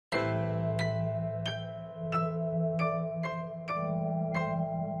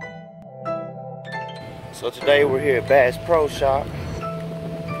So today we're here at Bass Pro Shop,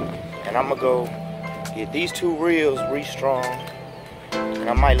 and I'm gonna go get these two reels restrung, and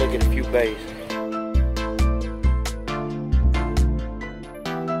I might look at a few baits.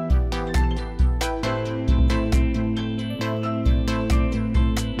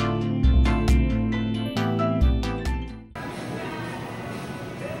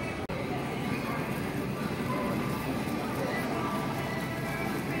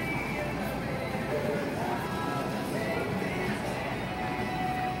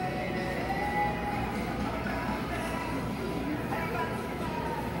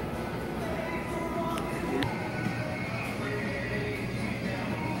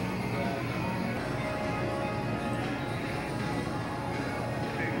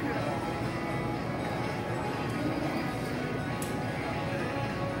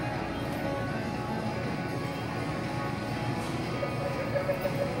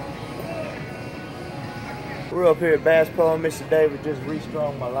 We're up here at Bass Pro, and Mr. David just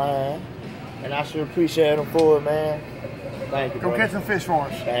restrung my line, and I sure appreciate him for it, man. Thank you, bro. Go catch some fish for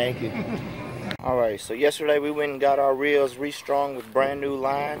us. Thank you. Alright, so yesterday we went and got our reels restrung with brand new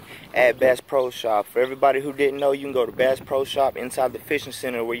line at Bass Pro Shop. For everybody who didn't know, you can go to Bass Pro Shop inside the fishing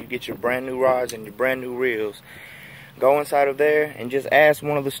center where you get your brand new rods and your brand new reels. Go inside of there and just ask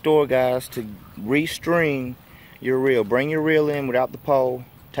one of the store guys to restring your reel. Bring your reel in without the pole.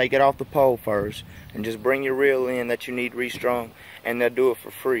 Take it off the pole first and just bring your reel in that you need restrung, and they'll do it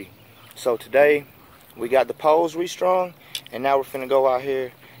for free. So today we got the poles restrung, and now we're finna go out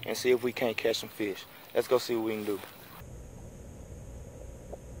here and see if we can't catch some fish. Let's go see what we can do.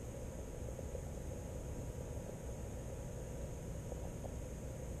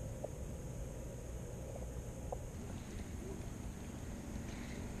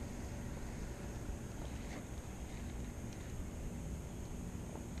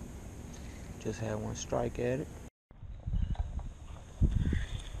 Just had one strike at it.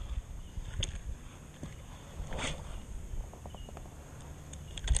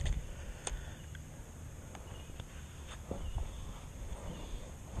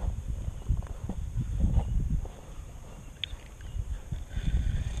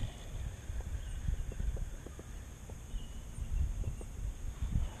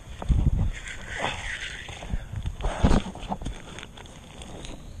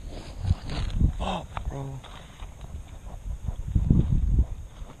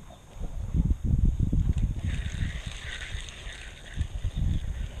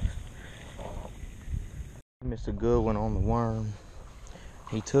 Missed a good one on the worm.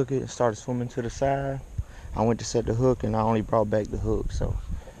 He took it and started swimming to the side. I went to set the hook and I only brought back the hook, so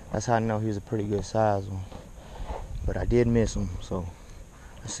that's how I know he was a pretty good size one. But I did miss him, so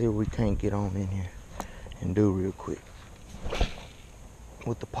let's see what we can't get on in here and do real quick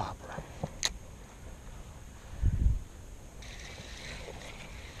with the popper.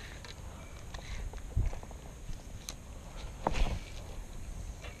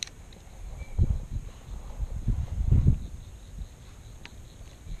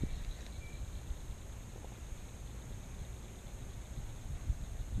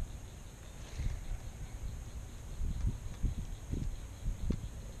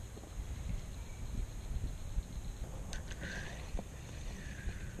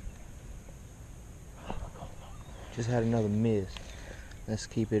 Just had another miss. Let's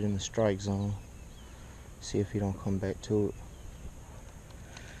keep it in the strike zone. See if he don't come back to it.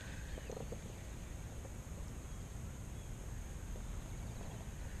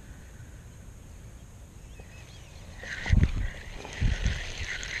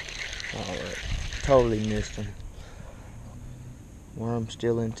 Alright, totally missed him. Worm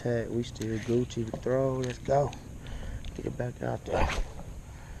still intact. We still Gucci to throw. Let's go. Get it back out there.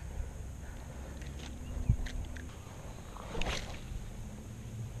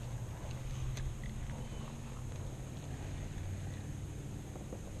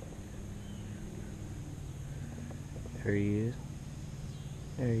 There he is.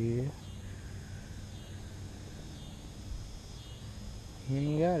 There he is. He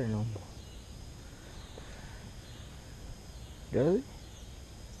ain't got it no more. Does he?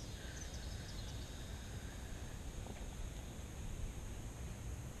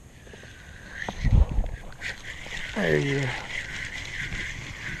 There he is.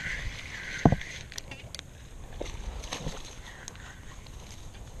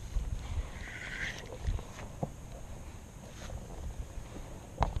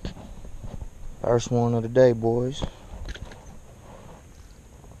 First one of the day, boys.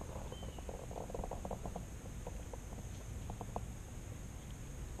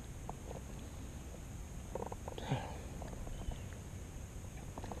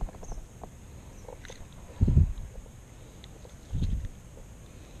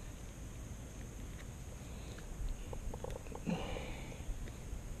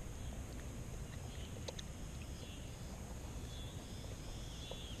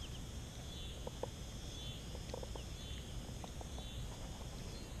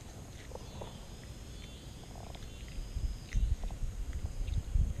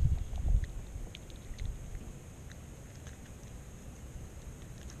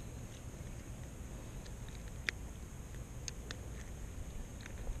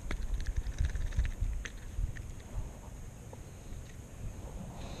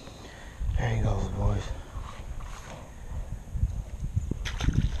 There he goes, boys.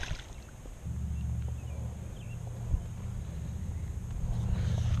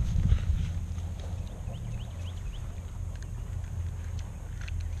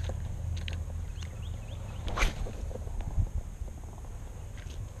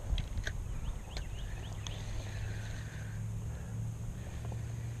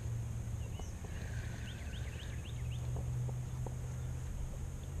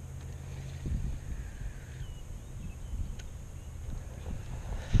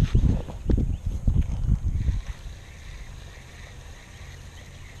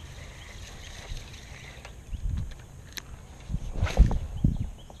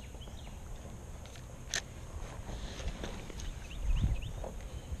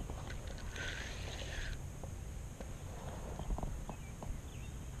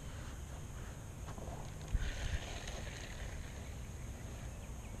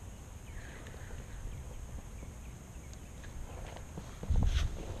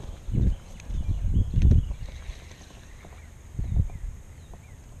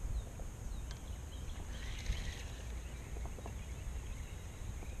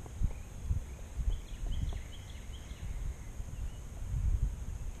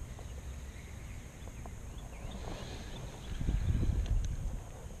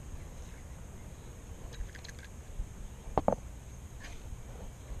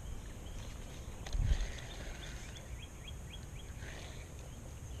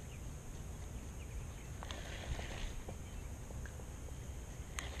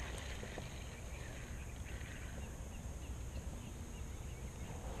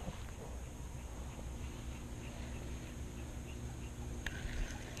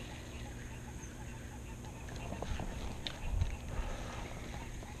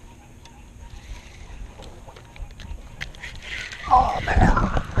 Oh man,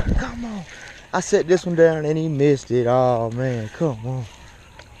 come on. I set this one down and he missed it. Oh man, come on.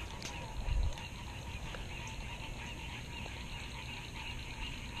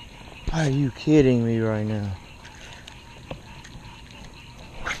 Are you kidding me right now?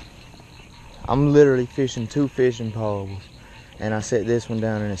 I'm literally fishing 2 fishing poles and I set this one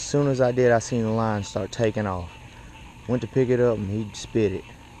down, and as soon as I did, I seen the line start taking off. Went to pick it up and he spit it.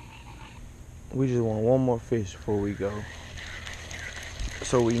 We just want one more fish before we go,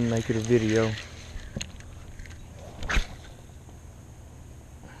 so we can make it a video.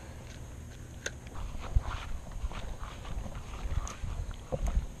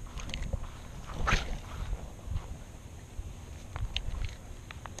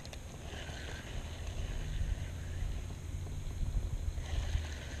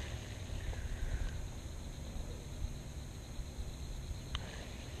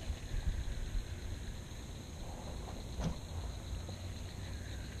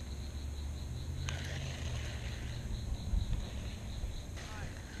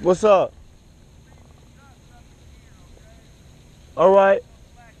 What's up? All right.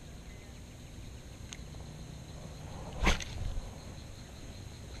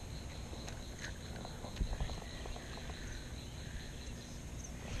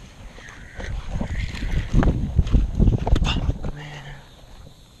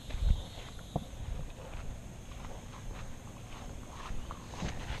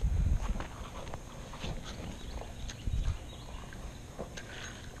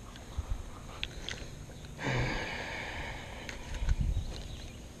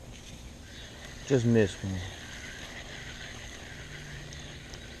 Just missed one.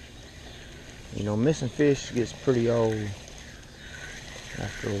 You know, missing fish gets pretty old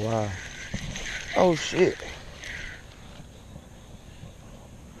after a while. Oh shit.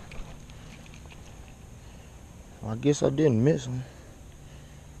 Well, I guess I didn't miss them,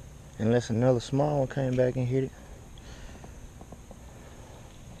 unless another small one came back and hit it.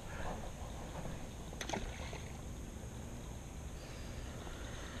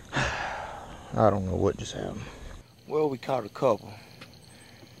 I don't know what just happened. Well, we caught a couple,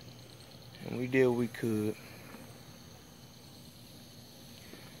 and we did what we could.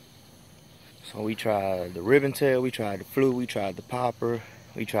 So we tried the ribbon tail, we tried the fluke, we tried the popper,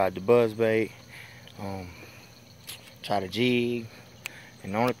 we tried the buzzbait, tried a jig,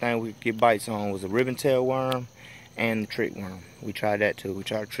 and the only thing we could get bites on was a ribbon tail worm and the trick worm. We tried that too. We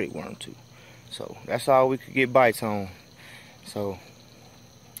tried a trick worm too. So that's all we could get bites on. So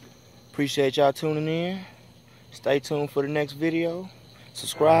appreciate y'all tuning in. Stay tuned for the next video.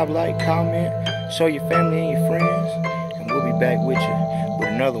 Subscribe, like, comment, show your family and your friends, and we'll be back with you with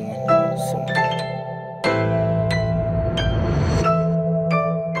another one.